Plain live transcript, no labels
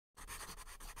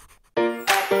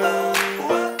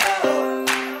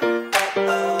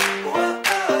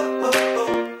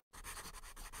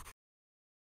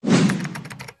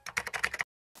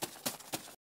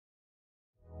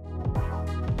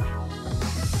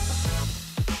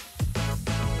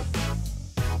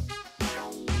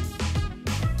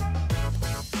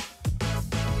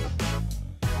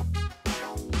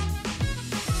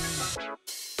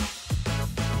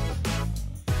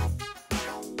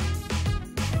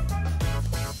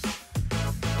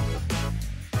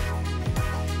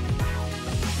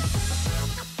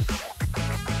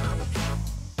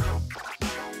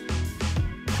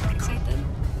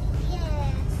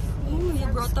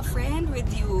brought a friend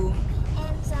with you.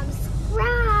 And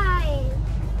subscribe.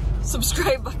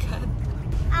 Subscribe agad.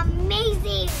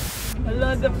 Amazing.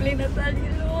 Hala, the plane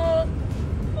Natalia, look.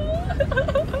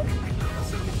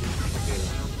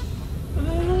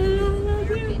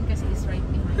 Airplane kasi is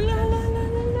right behind.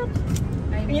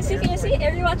 Can you see? Can you see?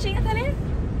 Are you watching, Natalia?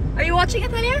 Are you watching,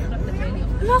 Natalia?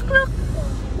 Look, look.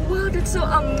 Wow, that's so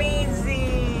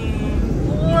amazing.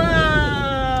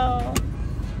 Wow.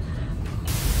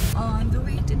 On the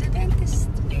way to the dentist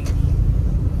today.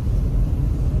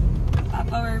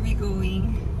 Papa, where are we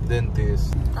going?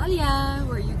 Dentist. Talia,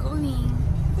 where are you going?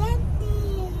 Dentist.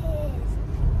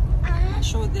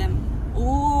 Show them.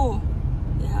 Oh,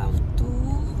 they have 2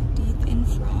 teeth in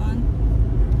front.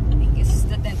 I think this is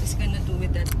the dentist gonna do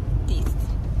with the teeth.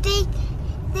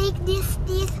 Take this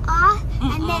teeth off,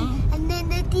 and then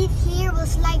the teeth here will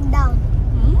slide down.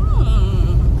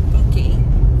 Okay.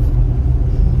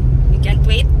 You can't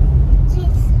wait.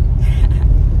 Yes.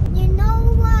 You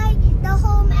know why the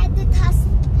home edit has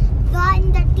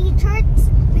gotten the t-shirts?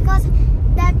 Because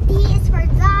the T is for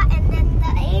the, and then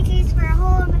the H is for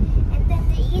home, and then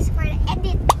the E is for the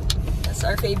edit. That's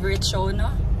our favorite show,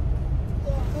 no?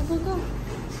 Yeah. Go, go, go.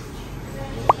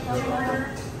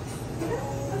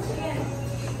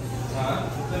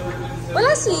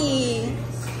 Wala si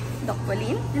Doc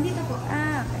Pauline? Nandito po.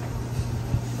 Ah,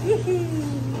 okay.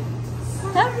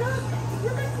 Have look.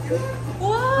 Look at that.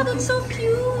 Wow, that's so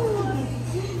cute.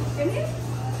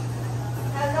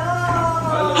 Hello.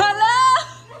 Hala!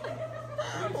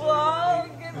 Wow,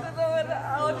 ganda naman ang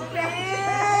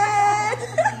outfit!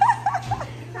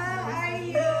 How are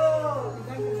you?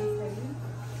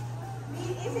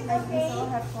 Is it okay?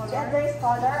 That there's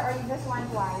color, or you just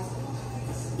want white?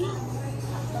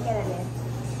 Look at it.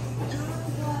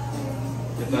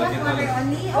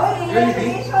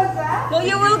 No,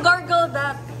 you will gargle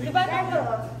that. Diba?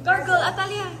 Gargle,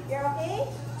 Atalia. You're okay?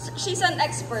 She's an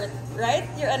expert, right?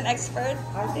 You're an expert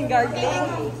in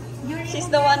gargling. She's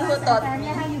the one who taught me.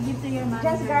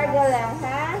 Just gargle lang,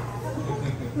 ha?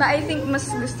 Na I think mas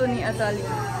gusto ni Atalia.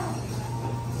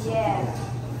 Yes.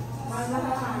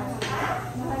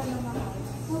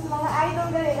 Mga idol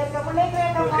na rin. Nagkamulay ko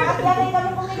yan. Nakakatiyagay kami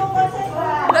kumilong ko sa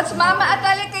That's Mama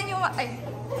Atalia. Can you... Ay,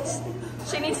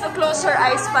 she needs to close her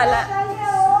eyes pala.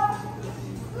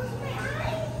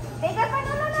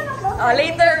 Oh,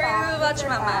 later we will watch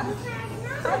Mama.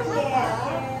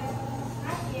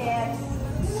 Yes.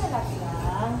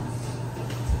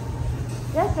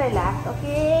 Just relax,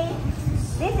 okay?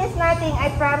 This is nothing,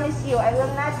 I promise you. I will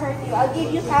not hurt you. I'll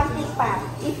give you something pa.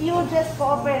 If you just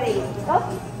cooperate. Oh,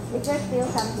 you just feel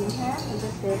something, huh? You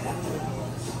just feel something.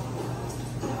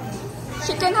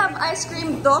 She can have ice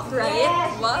cream, Doc, right?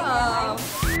 Yes, wow.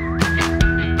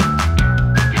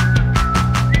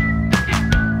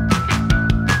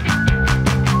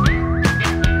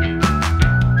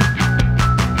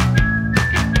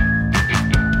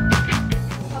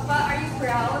 Papa, are you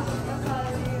proud of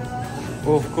Natalia?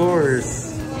 Of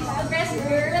course. She's the best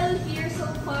girl here so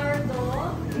far,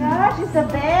 though. Yeah, she's the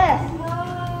best.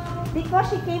 Wow.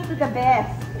 Because she came to the best.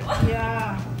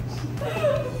 Yeah.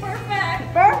 Perfect.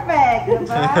 Perfect,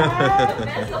 diba?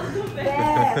 Best of the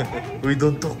best. Best. We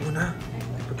don't talk muna.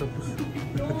 Patapos.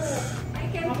 I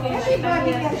can't wait. Everybody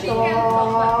can She can talk,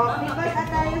 talk. but Because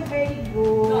Atay is very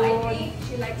no, I good. think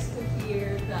she likes to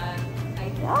hear that I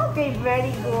Okay,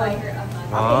 very buy good. her a man.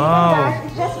 Wow. Okay,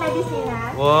 it's just medicine,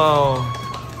 ha? Wow.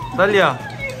 Talia.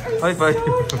 High five.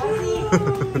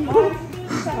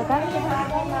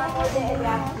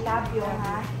 Love you,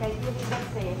 ha? Kaya you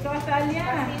didn't say. So,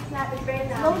 Atalia. It's not fair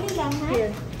now. Slowly lang, ha?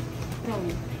 Here.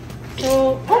 Slowly.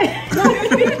 So,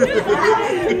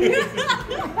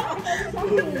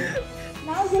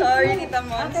 now Sorry, Tita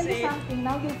I'll tell you Monse. something.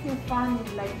 Now you feel fun,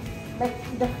 like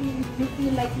the feel. You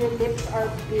feel like your lips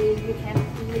are big. You can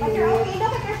feel it. But you're okay.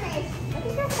 Look at your face. I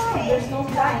think you're fine. There's no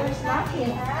blood. There's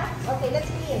nothing. Huh? Okay,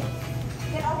 let's clean.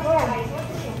 Get over your eyes.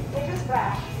 Let's clean. Let's just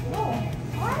brush. No.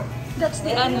 What? That's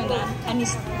the ano na,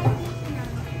 anis.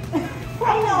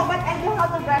 I know, but I know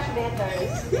how to brush better.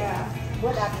 Yeah.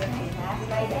 Good up your face, huh?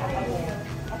 Slide it up again.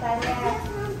 Atalia,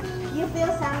 you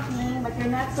feel something, but you're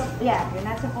not you're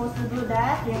not supposed to do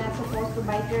that. You're not supposed to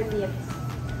bite your lips.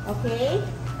 Okay?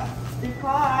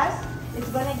 Because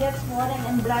it's gonna get swollen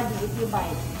and bloody if you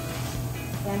bite.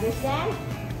 You understand?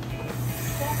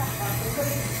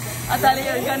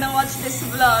 Atalia, you're gonna watch this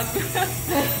vlog.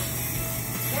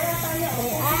 You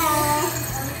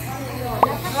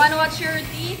wanna watch your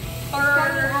teeth or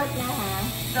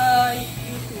the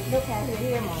YouTube? Look at it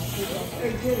here, Mom.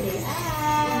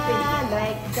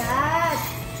 Like that.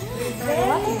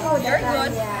 Very good. You're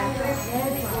good.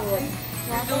 Very good.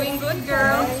 You're doing good,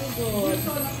 girl. Very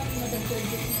good.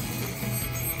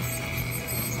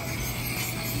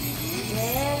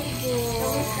 Very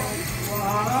good.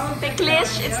 Wow.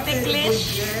 Ticklish, it's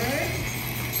ticklish.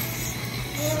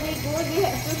 Very good. You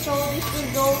have to show this to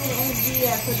Zoe and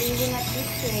Gia so they will not be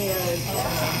scared.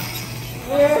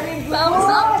 Very good. Thumbs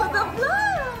up to the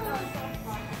vlog.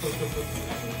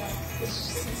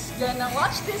 She's gonna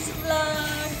watch this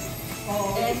vlog.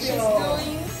 And she's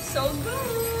doing so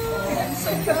good. I'm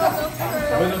so proud of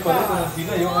her. Bueno, para eso,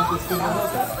 Gina, yo antes que nada,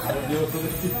 yo todo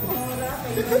el tiempo.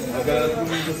 Agarrar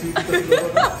conmigo así,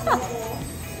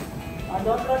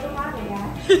 Don't go to mommy, ha?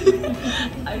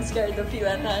 I'm scared of you,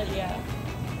 Natalia.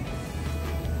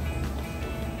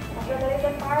 After the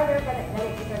little parlor,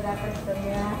 balik kita dapat sa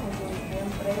niya.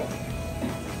 Empress.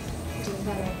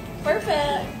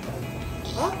 Perfect.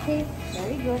 Okay,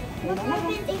 very good. What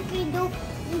happens if we don't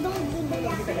do the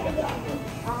yaki again?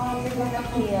 We're gonna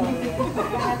feel.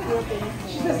 We're gonna feel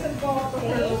painful.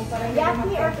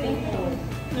 Yaki or painful?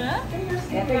 Yeah?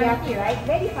 Better yaki, right?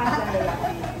 Very fast lang the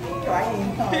yaki.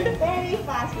 Very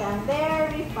fast lang.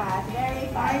 Very fast. Very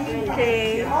fast. Relax.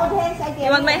 Okay. Hold hands again.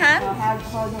 You want my hand?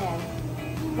 Hold hands.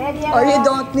 Ready? Or you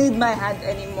don't need my hand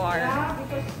anymore. Yeah,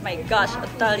 because My gosh,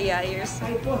 Natalia, you're so...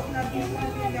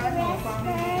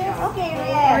 okay,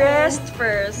 rest. Rest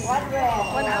first. One rest.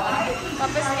 What else?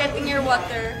 Papa's getting your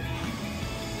water.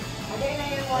 Okay na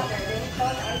yung water. Then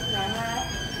close eyes na, ha?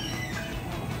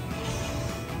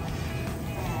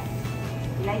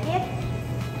 You like it?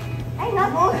 Ay,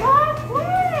 not all that.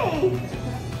 Why?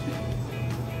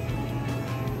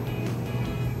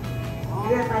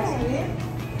 Your ice cream?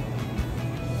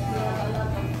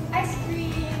 Ice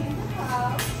cream in the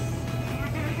house.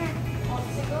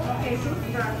 Okay, so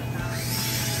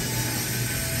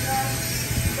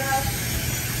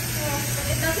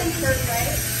It doesn't hurt,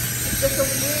 right? It's just a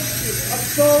weird feeling.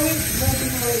 Absorbing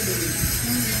moving already.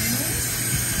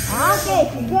 Okay,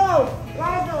 go.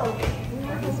 Waddle.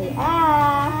 You say,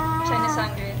 ah. Chinese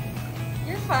hungry.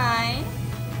 You're fine.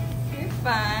 You're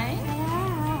fine.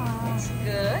 It's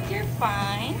good. You're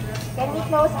fine. Can we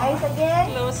close eyes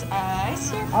again? Close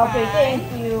eyes. You're fine. Okay, thank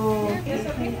you.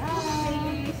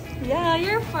 Yeah,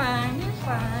 you're fine. You're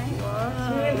fine. We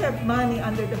will have money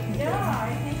under the pillow. Yeah,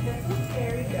 I think the tooth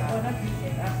fairy is gonna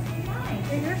visit us tonight.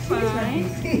 You're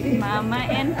fine. Mama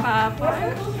and Papa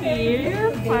are here.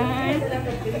 You're fine.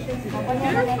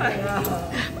 You're fine.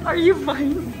 Are you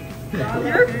fine?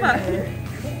 You're fine.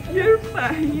 You're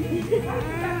fine.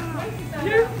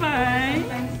 You're fine.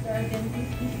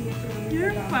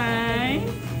 You're fine.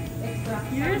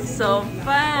 You're so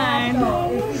fine.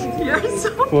 You're so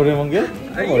Pure manggil?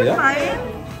 Are you fine?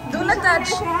 Do not touch.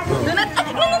 Do not.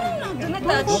 No. Do not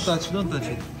touch. Don't touch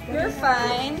it. You're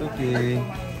fine. It's okay.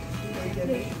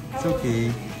 It's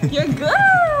okay. You're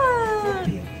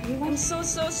good. I'm so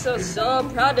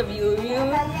proud of you.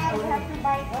 Natalia, you have to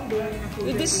bite on this.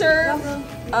 You deserve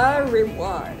a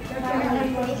reward.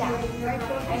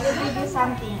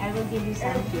 I will give you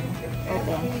something.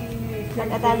 Open. But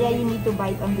Natalia, you need to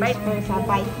bite on this first.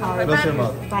 Bite hard. Close your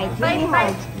mouth. Bite really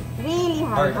hard. Really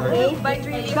hard, Hard. okay? Bite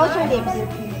really Close your hard.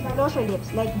 lips. Close your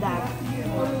lips like that.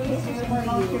 This is for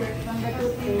you.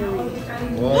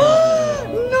 Wow.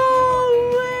 No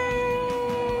way!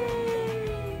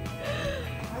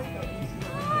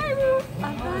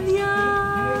 Atalia!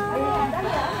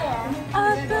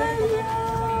 Atalia!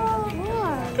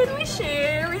 Can we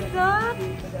share with that?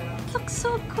 Looks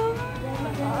so cool.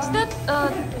 Is that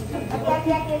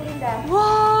Yaki, Linda.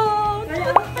 wow!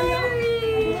 Tooth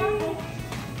fairy!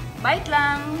 Bite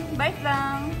lang. Bite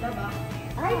lang.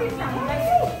 Ay, wait lang.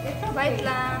 Bite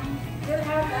lang.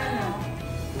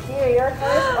 Here, your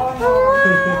first honor.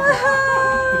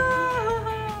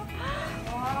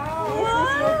 This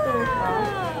is your tooth.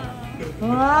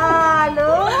 Wow,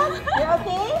 look. You're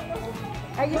okay?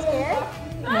 Are you scared?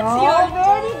 That's No, your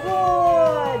very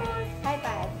good. High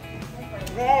five.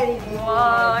 Very good.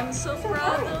 Wow, I'm so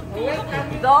proud of you.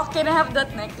 Doc, can I have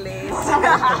that necklace?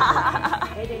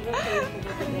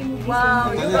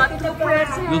 Wow, you got two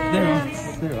presents. Look there.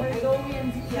 Look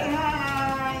there.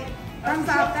 Hi. Thumbs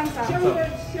up, thumbs up.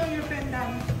 Show your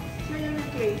pendant. Show your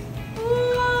necklace.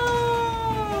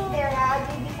 Wow. There, I'll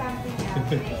give you something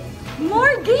else.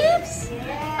 More gifts?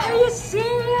 Yeah. Are you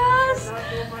serious?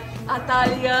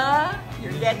 Atalia,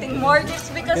 you're getting more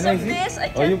gifts because Can I of see? this. I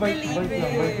Oh, you can't bite- believe bite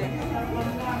lang, bite it.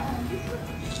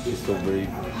 She's so brave.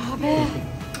 Grabe.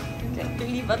 Can't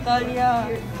believe Atalia.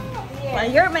 Well,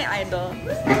 you're my idol.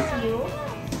 Is that you?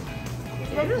 Is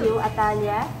that you,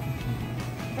 Atalia?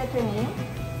 Is that your name?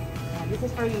 Yeah, this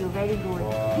is for you. Very good.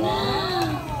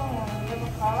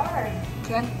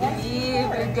 Can't believe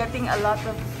you're getting a lot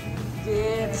of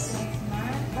Gifts.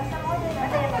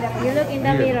 You look in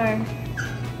the mirror.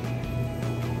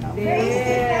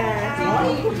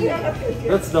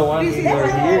 That's the one in your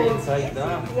here inside the.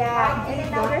 Yeah, and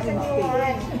then now there's a new one.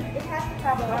 It has to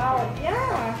come out.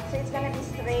 Yeah, so it's gonna be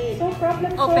straight. So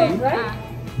problem Open. solved, right?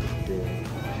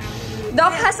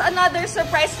 Doc has another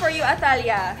surprise for you,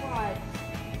 Atalia.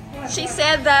 She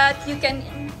said that you can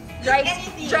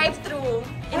drive through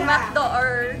in McDo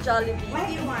or Jollibee. What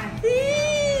do you want?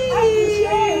 Yay!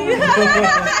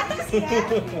 You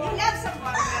love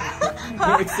Zamboanga.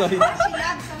 I'm excited. She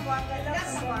loves Zamboanga. You love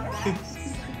Zamboanga.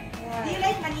 Do you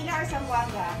like Manila or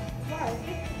Zamboanga?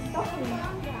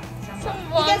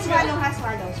 You can swallow,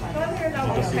 swallow.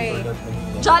 Okay.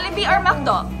 Jollibee or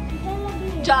McDo?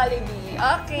 Jollibee.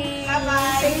 Okay.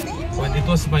 Bye-bye. When it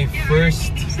was my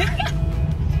first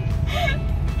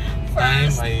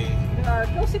time, I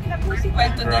Close it na, close it.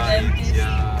 Went to the cried. dentist.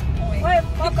 Yeah.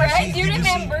 You cried? Do you Did you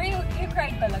see- remember? You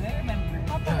cried talaga? You remember?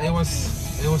 Yeah, it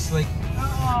was like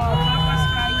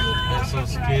I'm so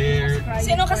scared.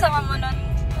 Sino kasama mo nun?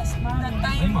 That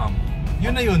Ay, time? ma'am.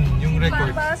 Yun na yun, yung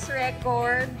record. Papa's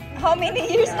record. How many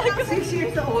years ago? 6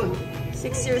 years old.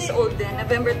 6 years old din.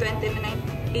 November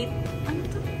 28. Ano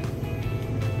to?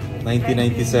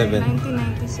 1997.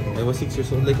 1997. I was 6 years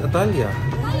old, like Atalia.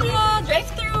 Atalia,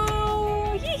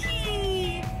 drive-through!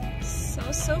 Yee-hee!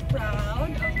 So proud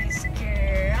of this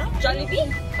girl. Jollibee?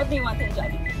 What do you want in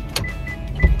Jollibee?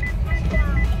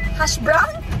 Hash brown?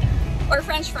 Or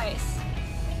French fries?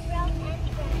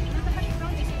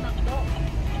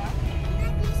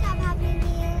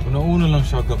 Can Una-una lang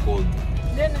siya ka-cold.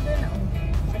 Then,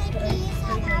 I please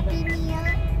have Happy Meal?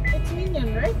 it's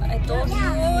minion, right? I told you,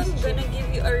 I'm gonna give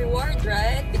you a reward,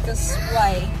 right? Because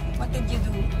why? What did you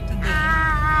do today?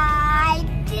 I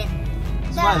did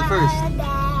the Smile first.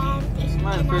 dentist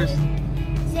Smile and first.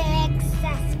 I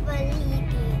successfully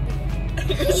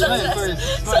did it. Smile first.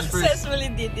 Smile first. Successfully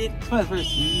did it. Smile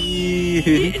first.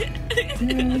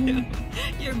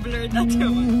 You're blurred at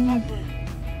all.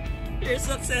 You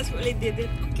successfully did it.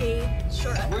 Okay,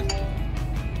 sure.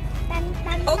 Tan,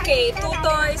 tan, Okay, tan, 2 tan,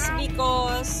 toys tan.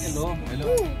 because... Hello. Hello.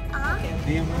 Ah,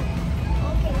 Di mo.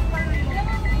 okay,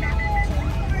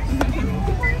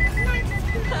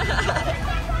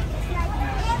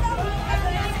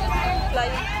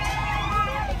 Flying.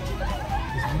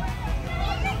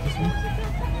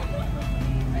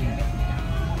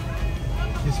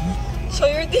 Kiss me. Show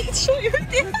your teeth, show your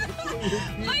teeth.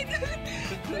 I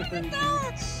don't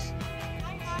touch.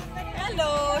 Hello,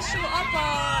 show up.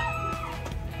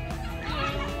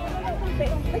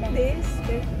 Like this.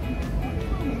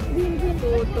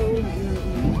 Photo.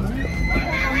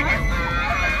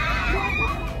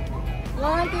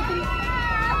 1, 2, 3.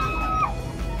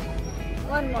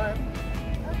 One more.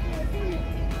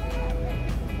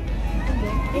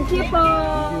 Thank you po.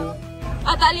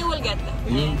 Atalia will get them.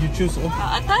 You choose off.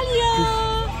 Atalia.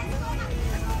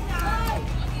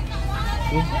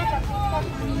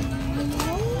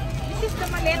 This is the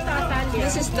maleta, Atalia.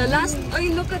 This is the last. Oh,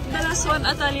 look at the last one,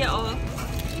 Atalia. Oh.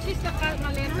 This is the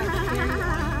maleta.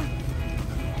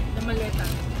 The maleta.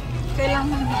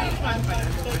 Kailangan.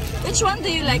 Which one do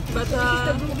you like? But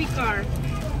The movie car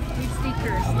with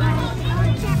stickers.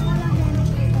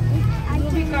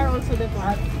 Movie car also the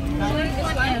car.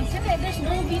 This one. There's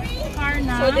movie car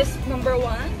now. So this number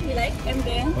 1 you like, and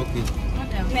then Okay. What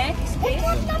else? next is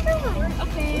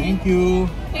okay. Thank you.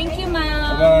 Thank you,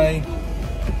 ma'am. Bye-bye.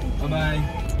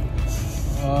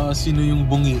 Bye-bye. Sino yung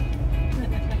bungi?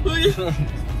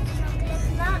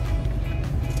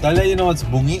 Talia, you know what's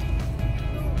bungi?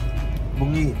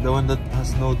 Bungi, the one that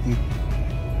has no teeth.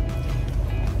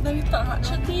 Dami pa nga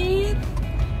siya, teeth.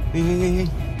 Hey.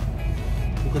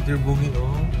 Look at your bungi,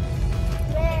 oh.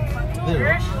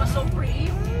 There. She was so brave.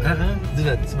 Do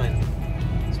that. Smile.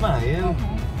 Smile.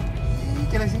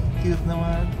 Can I see? Cute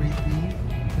naman. Pretty.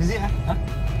 Can I see?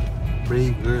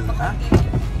 Brave girl.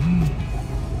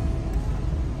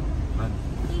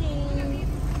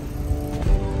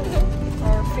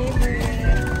 Our favorite.